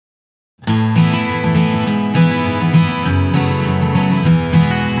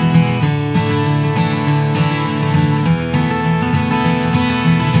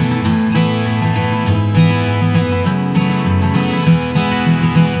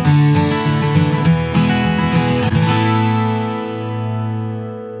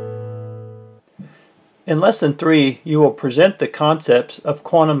In Lesson 3, you will present the concepts of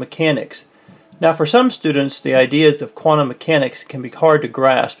quantum mechanics. Now for some students, the ideas of quantum mechanics can be hard to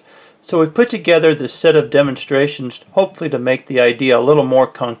grasp, so we've put together this set of demonstrations hopefully to make the idea a little more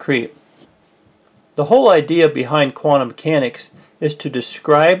concrete. The whole idea behind quantum mechanics is to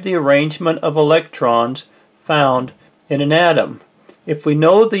describe the arrangement of electrons found in an atom. If we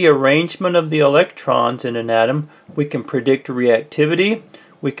know the arrangement of the electrons in an atom, we can predict reactivity.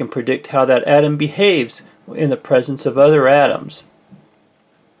 We can predict how that atom behaves in the presence of other atoms.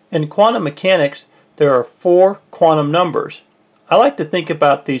 In quantum mechanics, there are 4 quantum numbers. I like to think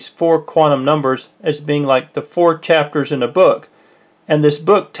about these 4 quantum numbers as being like the 4 chapters in a book. And this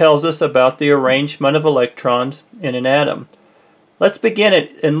book tells us about the arrangement of electrons in an atom. Let's begin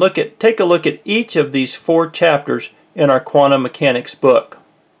it and take a look at each of these 4 chapters in our quantum mechanics book.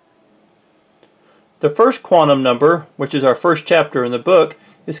 The first quantum number, which is our first chapter in the book,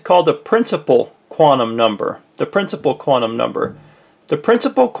 is called the principal quantum number. The principal quantum number. The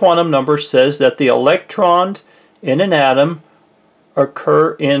principal quantum number says that the electrons in an atom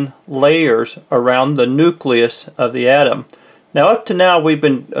occur in layers around the nucleus of the atom. Now up to now we've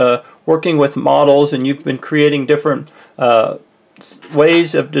been working with models, and you've been creating different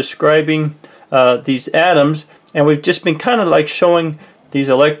ways of describing these atoms, and we've just been kind of like showing these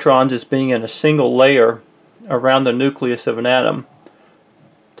electrons as being in a single layer around the nucleus of an atom.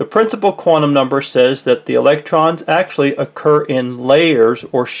 The principal quantum number says that the electrons actually occur in layers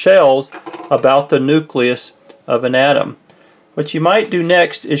or shells about the nucleus of an atom. What you might do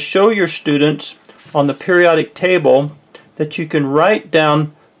next is show your students on the periodic table that you can write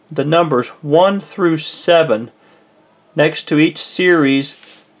down the numbers 1 through 7 next to each series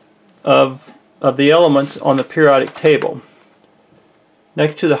of the elements on the periodic table.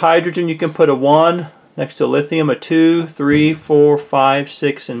 Next to the hydrogen you can put a 1, next to lithium a 2, 3, 4, 5,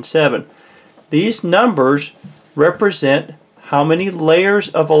 6, and 7. These numbers represent how many layers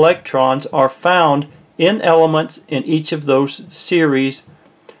of electrons are found in elements in each of those series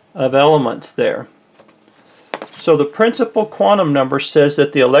of elements there. So the principal quantum number says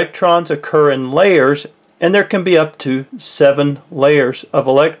that the electrons occur in layers, and there can be up to 7 layers of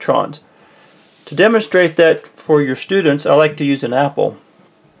electrons. To demonstrate that for your students, I like to use an apple.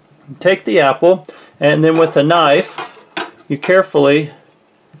 Take the apple, and then with a knife you carefully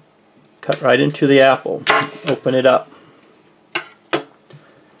cut right into the apple. Open it up.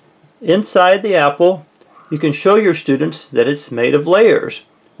 Inside the apple you can show your students that it's made of layers.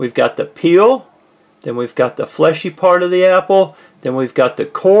 We've got the peel, then we've got the fleshy part of the apple, then we've got the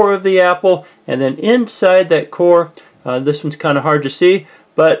core of the apple, and then inside that core, this one's kind of hard to see,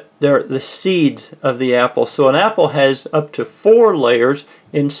 but they're the seeds of the apple. So an apple has up to 4 layers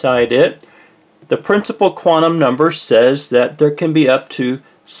inside it. The principal quantum number says that there can be up to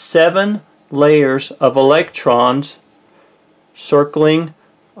 7 layers of electrons circling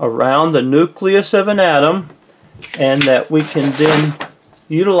around the nucleus of an atom, and that we can then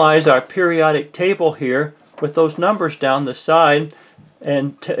utilize our periodic table here with those numbers down the side,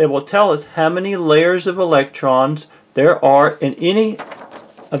 and it will tell us how many layers of electrons there are in any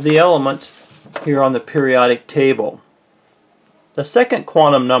of the elements here on the periodic table. The second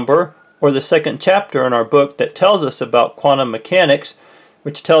quantum number, or the second chapter in our book that tells us about quantum mechanics,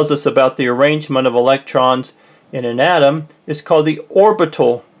 which tells us about the arrangement of electrons in an atom, is called the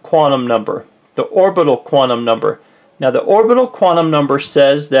orbital quantum number. The orbital quantum number. Now the orbital quantum number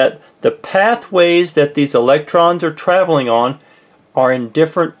says that the pathways that these electrons are traveling on are in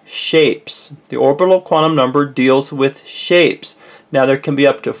different shapes. The orbital quantum number deals with shapes. Now there can be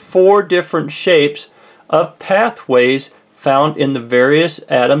up to 4 different shapes of pathways found in the various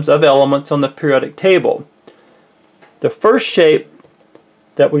atoms of elements on the periodic table. The first shape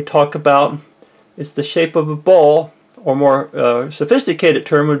that we talk about is the shape of a ball, or more sophisticated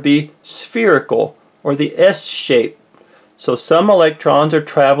term would be spherical, or the S shape. So some electrons are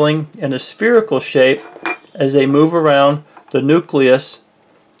traveling in a spherical shape as they move around the nucleus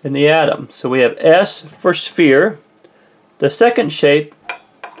in the atom. So we have S for sphere. The second shape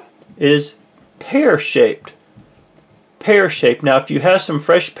is pear-shaped. Pear-shaped. Now if you have some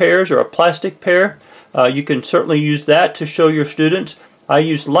fresh pears or a plastic pear, you can certainly use that to show your students. I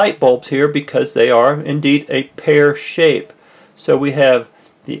use light bulbs here because they are indeed a pear shape. So we have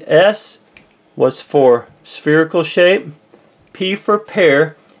the S was for spherical shape, P for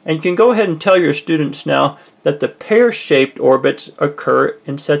pear, and you can go ahead and tell your students now that the pear-shaped orbits occur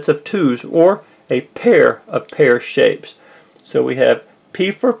in sets of 2s, or a pair of pear shapes. So we have P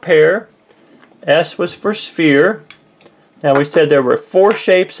for pear, S was for sphere. Now we said there were 4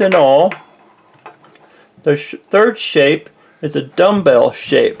 shapes in all. The third shape is a dumbbell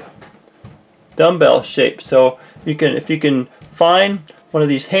shape. dumbbell shape. So if you can find one of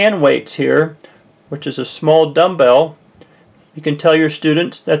these hand weights here, which is a small dumbbell, you can tell your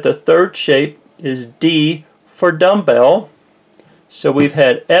students that the third shape is D for dumbbell. So we've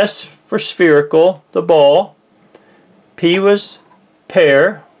had S for spherical, the ball, P was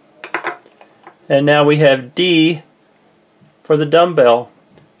pear, and now we have D for the dumbbell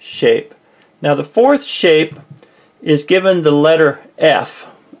shape. Now the fourth shape is given the letter F,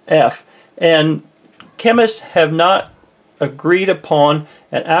 and chemists have not agreed upon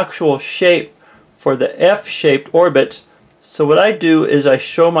an actual shape for the F-shaped orbits. So what I do is I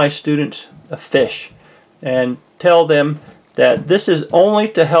show my students a fish and tell them that this is only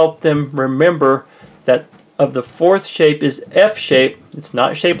to help them remember that of the fourth shape is F shape. It's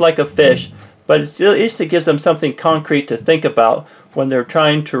not shaped like a fish, but at least it gives them something concrete to think about when they're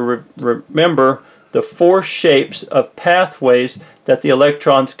trying to remember the four shapes of pathways that the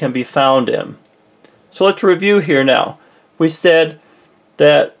electrons can be found in. So let's review here now. We said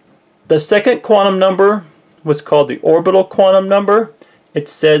that the second quantum number was called the orbital quantum number. It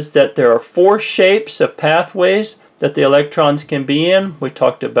says that there are four shapes of pathways that the electrons can be in. We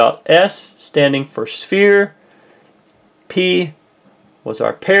talked about S standing for sphere, P was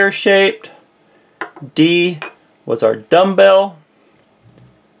our pear-shaped, D was our dumbbell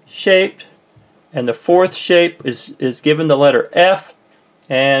shaped, and the fourth shape is given the letter F,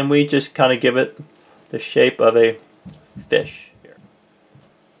 and we just kind of give it the shape of a fish here.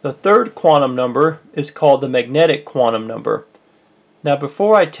 The third quantum number is called the magnetic quantum number. Now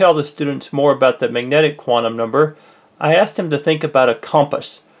before I tell the students more about the magnetic quantum number, I asked them to think about a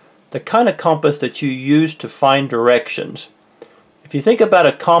compass, the kind of compass that you use to find directions. If you think about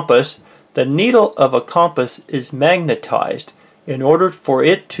a compass, the needle of a compass is magnetized in order for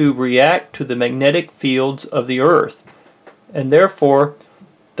it to react to the magnetic fields of the Earth. And therefore,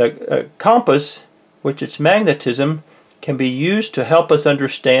 the compass, which its magnetism, can be used to help us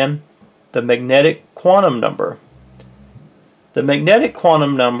understand the magnetic quantum number. The magnetic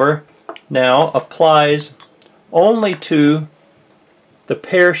quantum number now applies only to the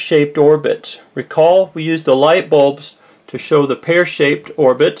pear-shaped orbits. Recall, we used the light bulbs to show the pear-shaped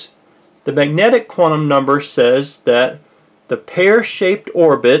orbits. The magnetic quantum number says that the pear-shaped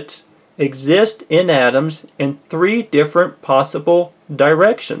orbits exist in atoms in three different possible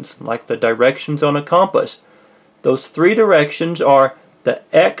directions, like the directions on a compass. Those three directions are the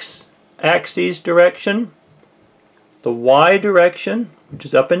x-axis direction, the y direction, which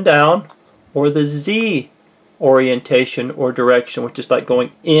is up and down, or the z orientation or direction, which is like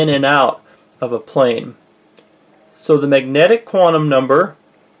going in and out of a plane. So the magnetic quantum number,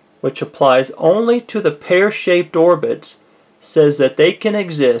 which applies only to the pear-shaped orbits, says that they can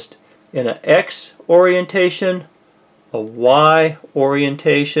exist in an x orientation, a y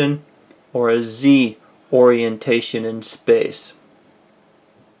orientation, or a z orientation in space.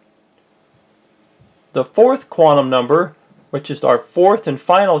 The fourth quantum number, which is our fourth and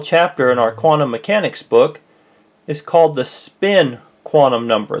final chapter in our quantum mechanics book, is called the spin quantum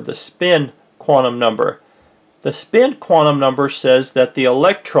number. The spin quantum number. The spin quantum number says that the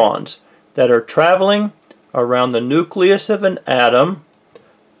electrons that are traveling around the nucleus of an atom,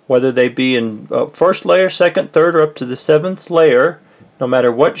 whether they be in first layer, second, third, or up to the seventh layer, no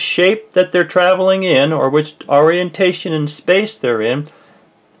matter what shape that they're traveling in or which orientation in space they're in,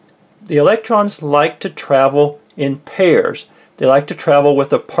 the electrons like to travel in pairs. They like to travel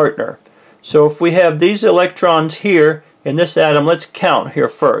with a partner. So if we have these electrons here in this atom, let's count here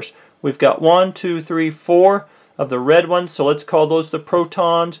first. We've got 1, 2, 3, 4 of the red ones, so let's call those the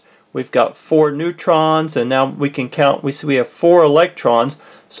protons. We've got 4 neutrons, and now we can count, we see we have 4 electrons.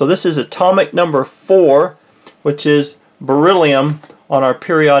 So this is atomic number 4, which is beryllium on our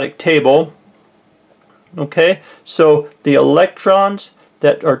periodic table. Okay, so the electrons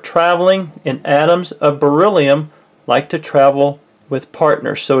that are traveling in atoms of beryllium like to travel with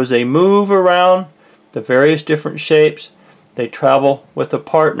partners. So as they move around the various different shapes, they travel with a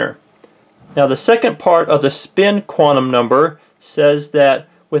partner. Now the second part of the spin quantum number says that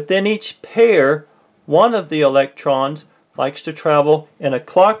within each pair, one of the electrons likes to travel in a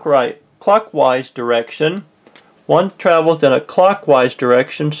clockwise direction. One travels in a clockwise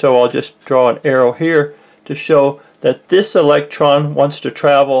direction, so I'll just draw an arrow here to show that this electron wants to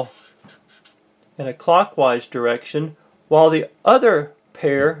travel in a clockwise direction, while the other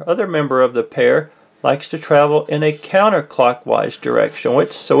member of the pair likes to travel in a counterclockwise direction.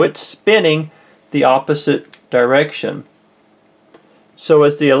 So it's spinning the opposite direction. So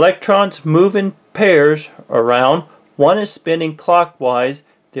as the electrons move in pairs around, one is spinning clockwise,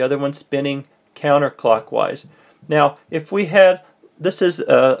 the other one's spinning counterclockwise. Now, if we had this is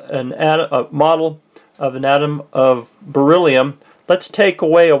a model of an atom of beryllium. Let's take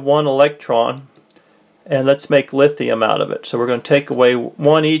away a 1 electron and let's make lithium out of it. So we're going to take away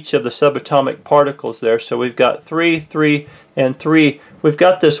 1 each of the subatomic particles there. So we've got 3, 3, and 3. We've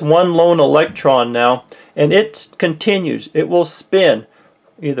got this 1 lone electron now, and it continues. It will spin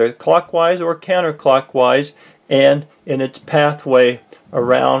either clockwise or counterclockwise and in its pathway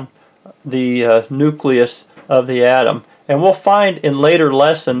around the nucleus of the atom. And we'll find in later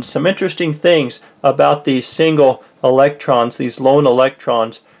lessons some interesting things about these single electrons, these lone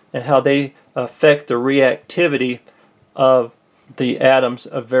electrons, and how they affect the reactivity of the atoms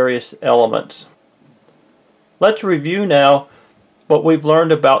of various elements. Let's review now what we've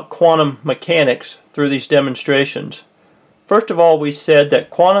learned about quantum mechanics through these demonstrations. First of all, we said that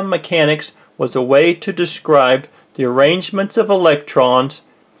quantum mechanics was a way to describe the arrangements of electrons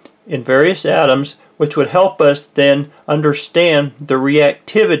in various atoms, which would help us then understand the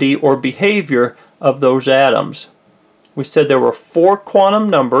reactivity or behavior of those atoms. We said there were 4 quantum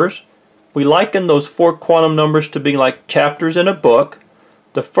numbers. We liken those 4 quantum numbers to being like chapters in a book.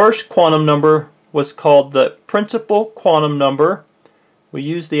 The first quantum number was called the principal quantum number. We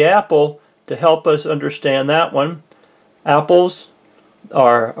used the apple to help us understand that one. Apples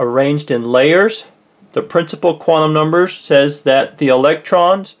are arranged in layers. The principal quantum number says that the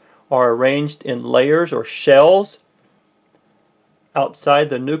electrons are arranged in layers or shells outside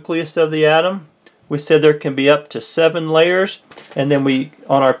the nucleus of the atom. We said there can be up to 7 layers, and then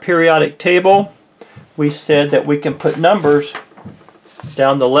on our periodic table we said that we can put numbers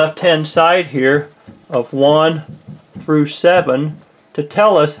down the left hand side here of 1 through 7 to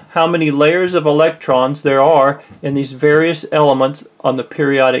tell us how many layers of electrons there are in these various elements on the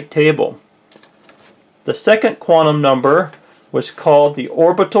periodic table. The second quantum number was called the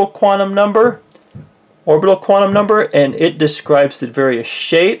orbital quantum number. And it describes the various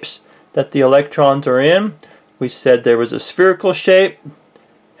shapes that the electrons are in. We said there was a spherical shape,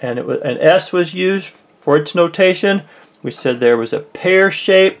 and an S was used for its notation. We said there was a pear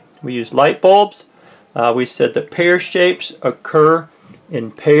shape. We used light bulbs. We said the pear shapes occur in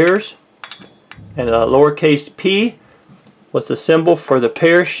pairs, and a lowercase p was the symbol for the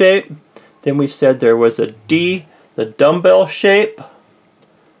pear shape. Then we said there was a D, the dumbbell shape.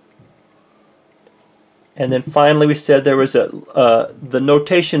 And then finally we said there was the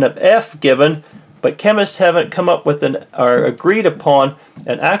notation of F given, but chemists haven't come up with or agreed upon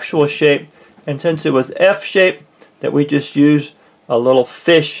an actual shape, and since it was F shape, that we just use a little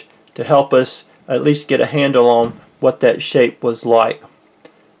fish to help us at least get a handle on what that shape was like.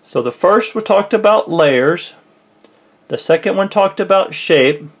 So the first we talked about layers, the second one talked about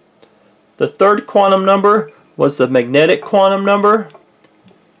shape, the third quantum number was the magnetic quantum number.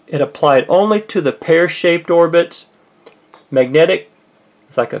 It applied only to the pear-shaped orbits. Magnetic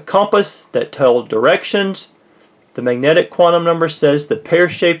is like a compass that tells directions. The magnetic quantum number says the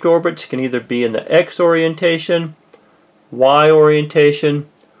pear-shaped orbits can either be in the X orientation, Y orientation,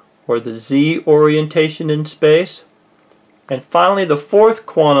 or the Z orientation in space. And finally, the fourth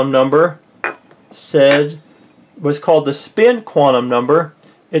quantum number was called the spin quantum number.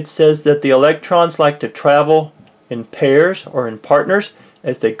 It says that the electrons like to travel in pairs or in partners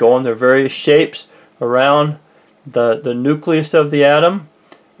as they go in their various shapes around the nucleus of the atom.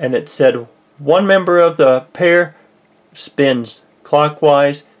 And it said one member of the pair spins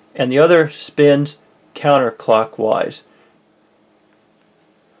clockwise and the other spins counterclockwise.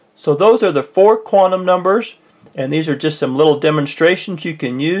 So those are the 4 quantum numbers, and these are just some little demonstrations you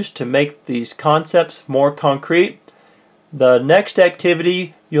can use to make these concepts more concrete. The next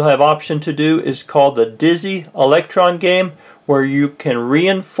activity you'll have option to do is called the Dizzy Electron Game, where you can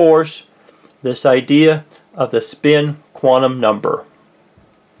reinforce this idea of the spin quantum number.